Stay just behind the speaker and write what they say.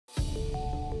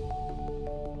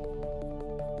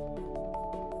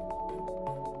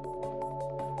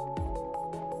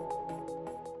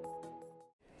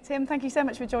Tim, thank you so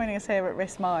much for joining us here at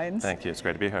RiskMinds. Thank you, it's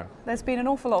great to be here. There's been an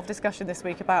awful lot of discussion this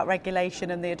week about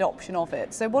regulation and the adoption of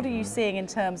it. So what are you seeing in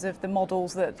terms of the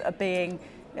models that are being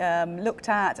looked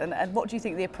at, and what do you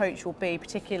think the approach will be,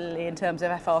 particularly in terms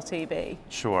of FRTB?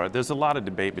 Sure, there's a lot of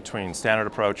debate between standard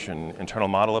approach and internal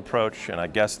model approach, and I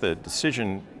guess the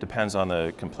decision depends on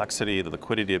the complexity, the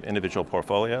liquidity of individual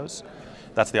portfolios.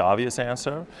 That's the obvious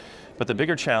answer. But the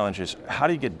bigger challenge is, how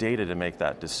do you get data to make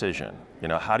that decision? You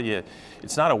know,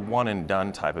 it's not a one and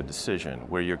done type of decision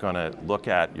where you're going to look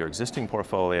at your existing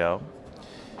portfolio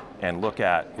and look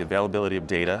at the availability of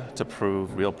data to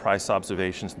prove real price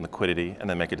observations and liquidity and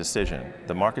then make a decision.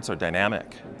 The markets are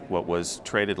dynamic. What was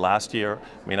traded last year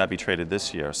may not be traded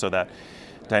this year. So that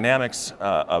dynamics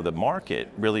of the market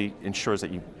really ensures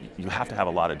that you have to have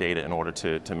a lot of data in order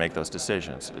to make those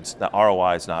decisions. The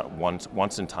ROI is not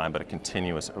once in time, but a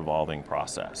continuous evolving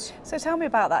process. So tell me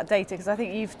about that data, because I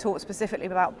think you've talked specifically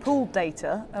about pooled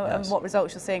data and what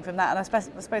results you're seeing from that, and I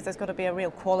suppose there's got to be a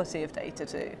real quality of data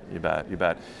too. You bet, you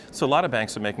bet. So a lot of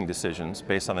banks are making decisions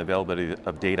based on the availability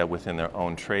of data within their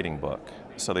own trading book,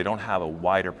 so they don't have a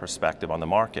wider perspective on the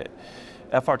market.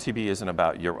 FRTB isn't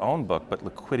about your own book, but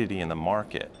liquidity in the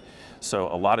market.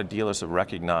 So a lot of dealers have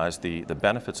recognized the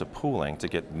benefits of pooling to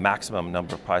get maximum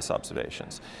number of price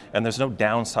observations. And there's no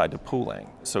downside to pooling.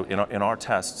 So in our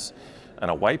tests, in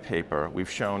a white paper, we've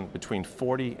shown between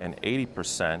 40 and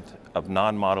 80% of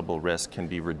non-modelable risk can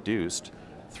be reduced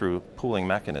through pooling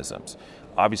mechanisms.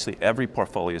 Obviously, every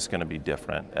portfolio is going to be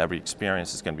different. Every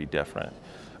experience is going to be different.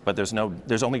 But there's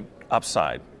only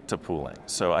upside to pooling.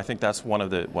 So I think that's one of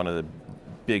the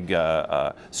big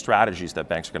strategies that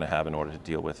banks are going to have in order to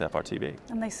deal with FRTB.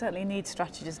 And they certainly need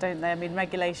strategies, don't they? I mean,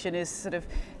 regulation is sort of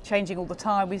changing all the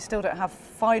time. We still don't have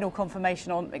final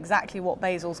confirmation on exactly what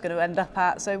Basel's going to end up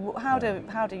at. So how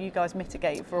do you guys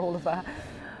mitigate for all of that?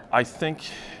 I think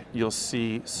you'll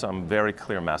see some very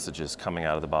clear messages coming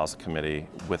out of the Basel Committee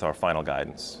with our final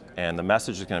guidance. And the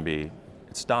message is going to be,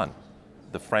 it's done.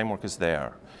 The framework is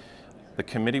there. The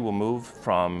committee will move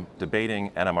from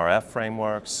debating NMRF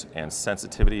frameworks and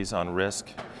sensitivities on risk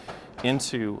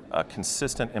into a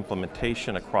consistent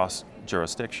implementation across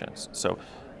jurisdictions. So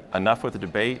enough with the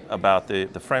debate about the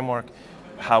framework.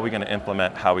 How are we going to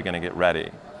implement? How are we going to get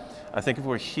ready? I think if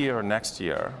we're here next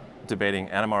year debating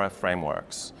NMRF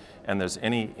frameworks and there's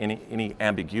any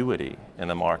ambiguity in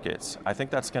the markets, I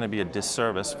think that's going to be a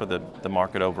disservice for the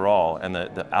market overall and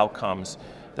the outcomes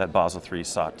that Basel III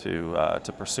sought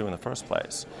to pursue in the first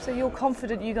place. So you're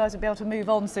confident you guys will be able to move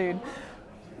on soon?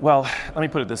 Well, let me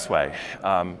put it this way.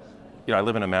 You know, I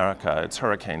live in America, it's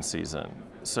hurricane season.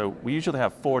 So we usually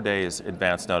have 4 days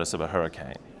advance notice of a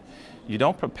hurricane. You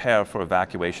don't prepare for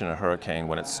evacuation of a hurricane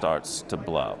when it starts to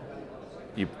blow.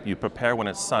 You prepare when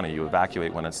it's sunny, you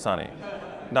evacuate when it's sunny.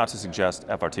 Not to suggest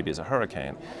FRTB is a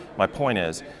hurricane. My point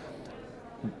is,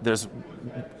 there's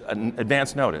an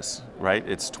advance notice, right?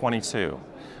 It's 22.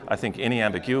 I think any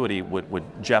ambiguity would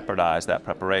jeopardize that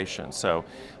preparation. So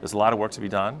there's a lot of work to be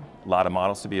done, a lot of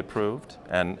models to be approved,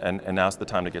 and now's the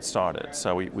time to get started.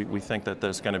 So we think that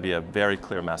there's going to be a very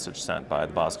clear message sent by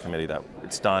the Basel Committee that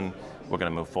it's done. We're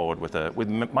going to move forward with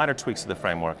minor tweaks to the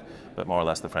framework, but more or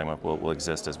less the framework will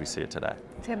exist as we see it today.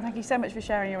 Tim, thank you so much for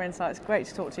sharing your insights. Great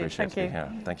to talk to you. Appreciate Thank you.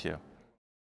 Being here. Thank you.